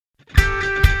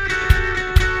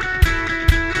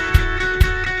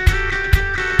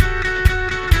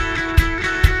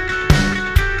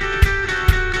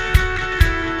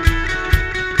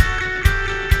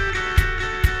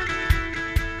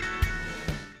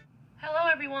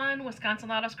everyone,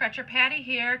 Wisconsin Auto Scratcher Patty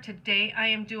here. Today I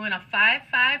am doing a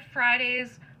 5-5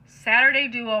 Fridays Saturday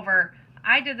do-over.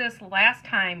 I did this last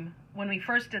time when we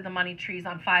first did the money trees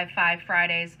on 5-5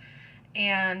 Fridays,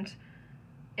 and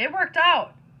it worked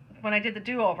out when I did the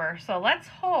do-over. So let's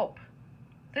hope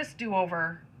this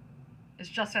do-over is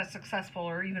just as successful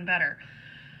or even better.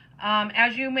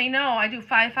 As you may know, I do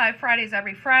 5-5 Fridays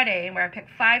every Friday, where I pick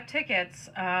 5 tickets,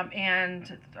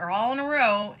 and they're all in a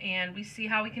row, and we see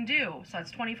how we can do. So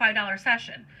it's $25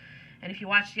 session. And if you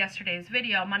watched yesterday's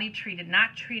video, Money Tree did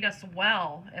not treat us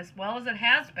well as it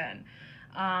has been.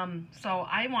 So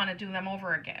I want to do them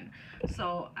over again.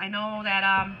 So I know that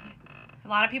a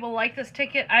lot of people like this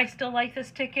ticket. I still like this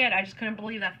ticket. I just couldn't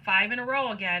believe that 5 in a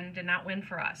row again did not win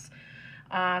for us.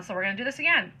 So we're going to do this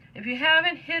again. If you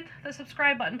haven't hit the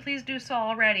subscribe button, please do so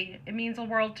already. It means the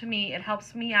world to me. It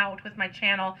helps me out with my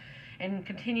channel and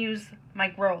continues my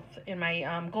growth in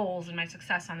my goals and my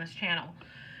success on this channel.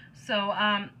 So,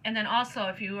 and then also,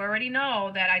 if you already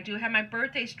know that I do have my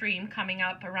birthday stream coming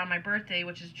up around my birthday,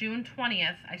 which is June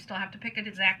 20th. I still have to pick an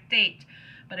exact date.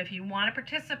 But if you want to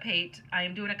participate, I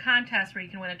am doing a contest where you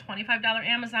can win a $25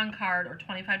 Amazon card or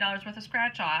 $25 worth of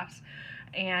scratch-offs.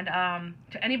 And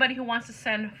to anybody who wants to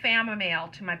send fan mail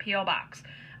to my P.O. box,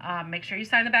 make sure you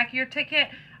sign the back of your ticket.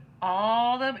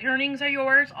 All the earnings are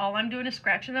yours. All I'm doing is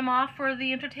scratching them off for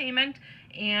the entertainment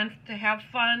and to have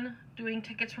fun doing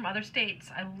tickets from other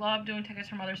states. I love doing tickets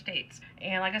from other states.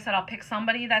 And like I said, I'll pick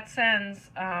somebody that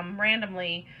sends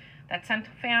randomly, that sent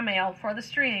fan mail for the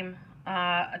stream,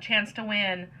 a chance to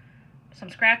win some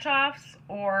scratch-offs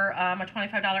or a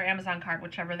 $25 Amazon card,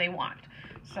 whichever they want.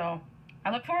 So I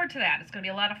look forward to that. It's going to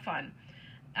be a lot of fun.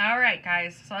 All right,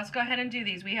 guys, so let's go ahead and do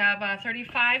these. We have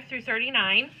 35 through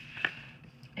 39,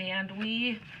 and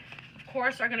we, of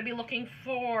course, are going to be looking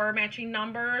for matching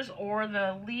numbers or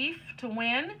the leaf to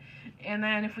win, and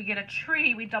then if we get a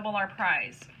tree, we double our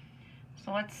prize.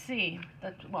 So let's see.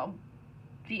 Well,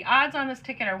 the odds on this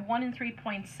ticket are 1 in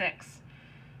 3.6.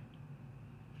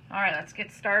 All right, let's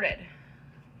get started.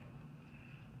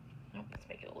 Oh, let's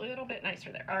make it a little bit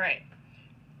nicer there. All right.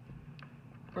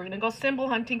 We're going to go symbol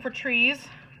hunting for trees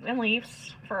and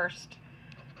leaves first.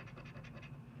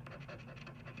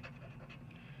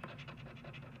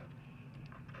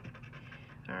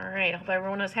 All right, hope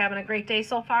everyone is having a great day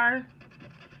so far.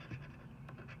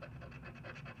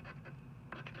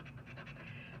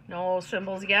 No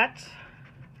symbols yet.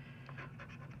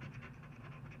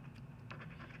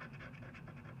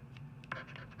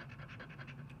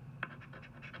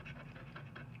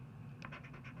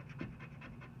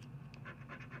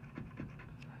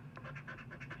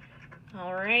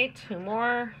 All right, 2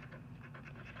 more.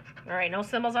 All right, no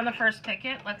symbols on the first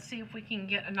ticket. Let's see if we can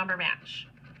get a number match.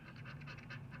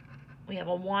 We have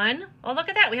a 1. Oh, look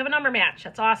at that. We have a number match.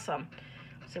 That's awesome.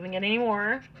 See if we can get any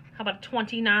more. How about a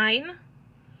 29?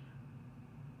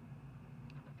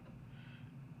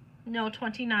 No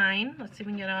 29. Let's see if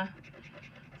we can get a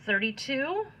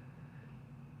 32.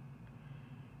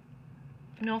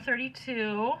 No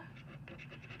 32.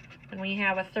 And we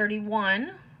have a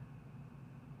 31.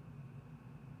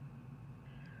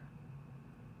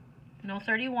 No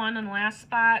 31 on the last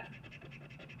spot.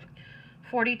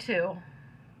 42.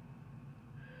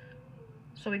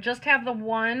 So we just have the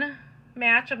 1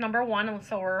 match of number 1, and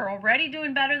so we're already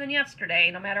doing better than yesterday,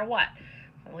 no matter what.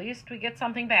 At least we get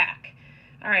something back.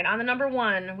 All right, on the number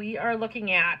 1, we are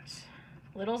looking at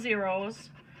little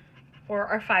zeros for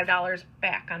our $5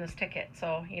 back on this ticket.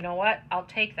 So you know what? I'll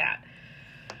take that.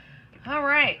 All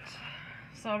right,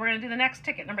 so we're going to do the next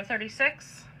ticket, number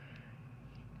 36.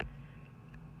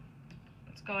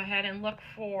 Go ahead and look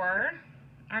for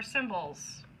our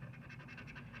symbols.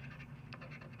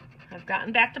 I've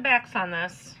gotten back-to-backs on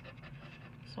this,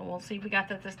 so we'll see if we got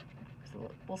that this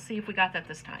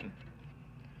time.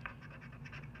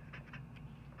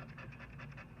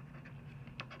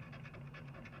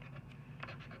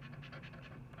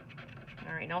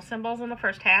 All right, no symbols in the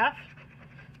first half.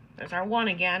 There's our 1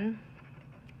 again.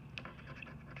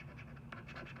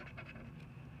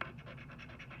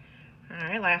 All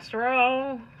right, last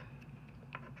row.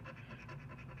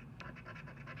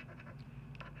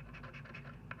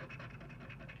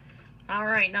 All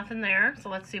right, nothing there. So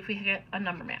let's see if we get a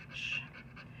number match.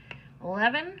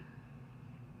 11.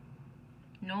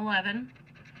 No 11.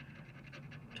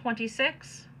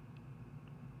 26.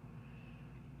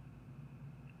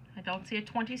 I don't see a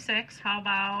 26. How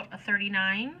about a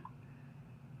 39?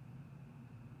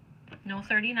 No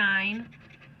 39.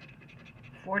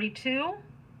 42.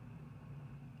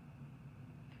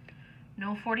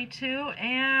 No 42,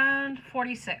 and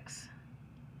 46.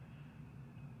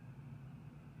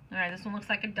 All right, this one looks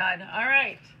like a dud. All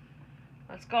right,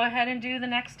 Let's go ahead and do the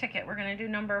next ticket. We're going to do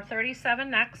number 37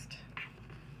 next.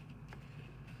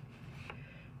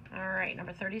 All right,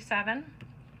 number 37.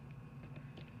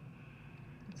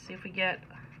 Let's see if we get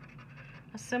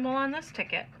a symbol on this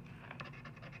ticket.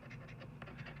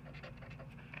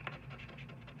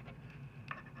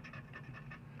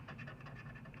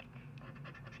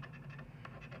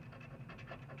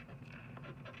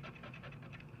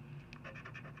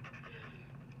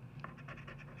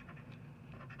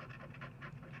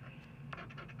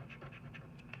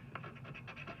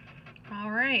 All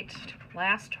right,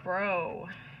 last row.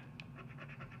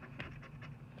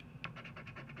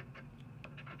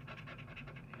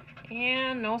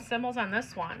 And no symbols on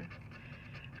this one.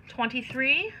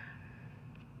 23.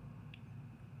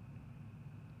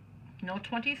 No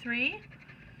 23.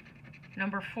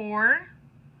 Number 4.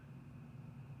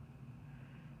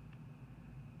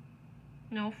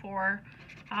 No 4.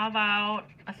 How about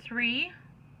a 3?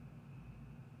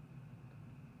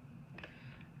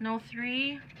 No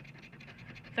 3.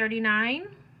 39.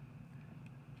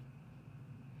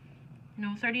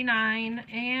 No 39.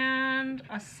 And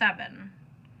a 7.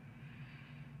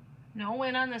 No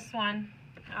win on this one.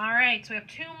 All right, so we have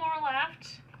 2 more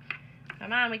left.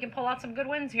 Come on, we can pull out some good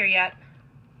wins here yet.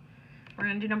 We're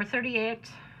going to do number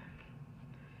 38.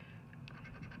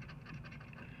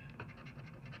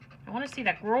 I want to see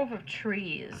that grove of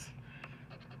trees.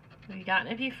 We've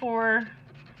gotten it before.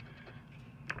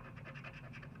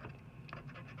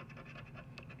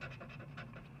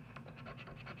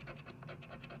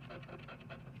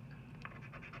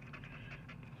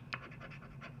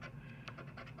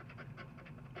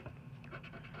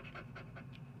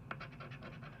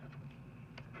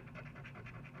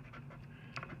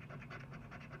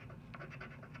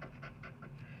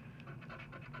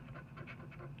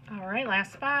 All right,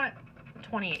 last spot,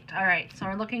 28. All right, so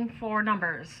we're looking for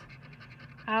numbers.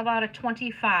 How about a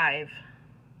 25?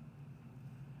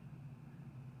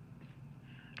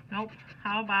 Nope.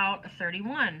 How about a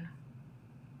 31?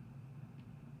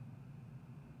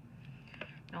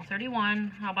 No 31.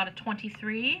 How about a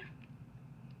 23?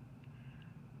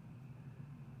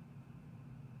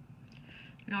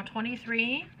 No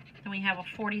 23. Then we have a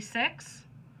 46.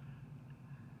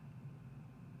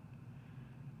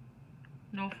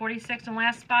 No 46, and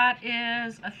last spot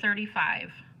is a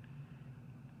 35.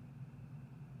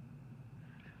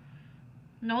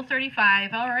 No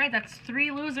 35. All right, that's 3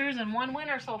 losers and 1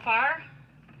 winner so far.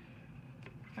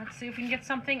 Let's see if we can get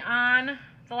something on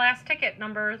the last ticket,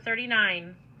 number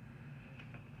 39.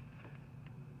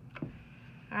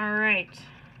 All right,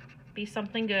 be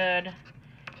something good.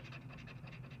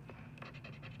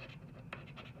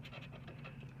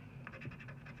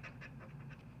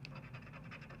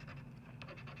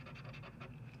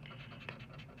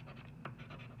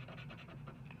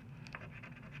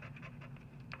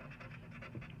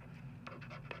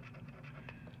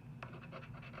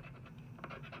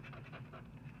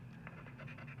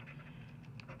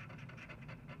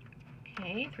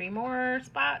 Okay, 3 more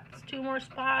spots, 2 more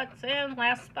spots, and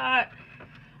last spot.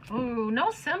 Ooh,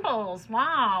 no symbols.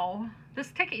 Wow.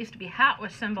 This ticket used to be hot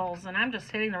with symbols, and I'm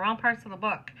just hitting the wrong parts of the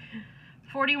book.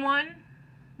 41.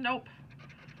 Nope.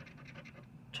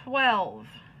 12.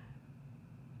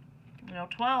 No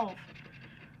 12.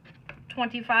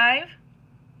 25.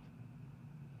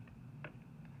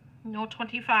 No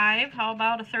 25. How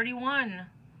about a 31?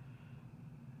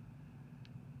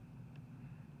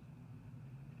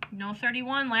 No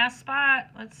 31, last spot.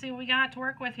 Let's see what we got to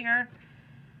work with here.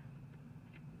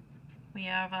 We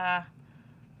have a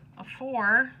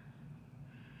 4.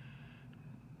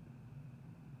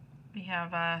 We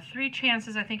have 3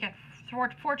 chances, I think, at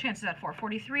 4 chances at 4.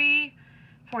 43,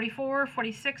 44,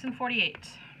 46, and 48.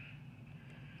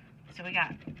 So we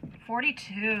got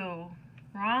 42.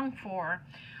 Wrong 4.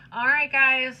 All right,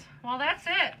 guys. Well, that's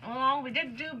it. Well, we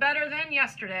did do better than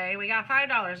yesterday. We got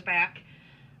 $5 back.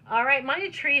 All right, Money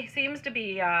Tree seems to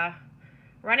be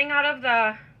running out of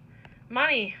the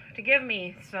money to give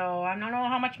me, so I don't know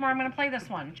how much more I'm going to play this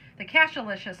one. The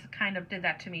Cashalicious kind of did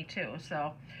that to me too,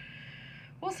 so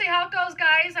we'll see how it goes,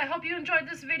 guys. I hope you enjoyed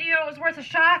this video. It was worth a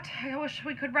shot. I wish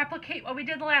we could replicate what we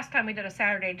did the last time we did a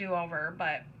Saturday do-over,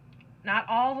 but not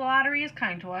all the lottery is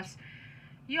kind to us.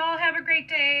 You all have a great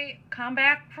day. Come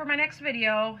back for my next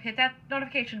video. Hit that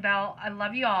notification bell. I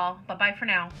love you all. Bye-bye for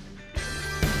now.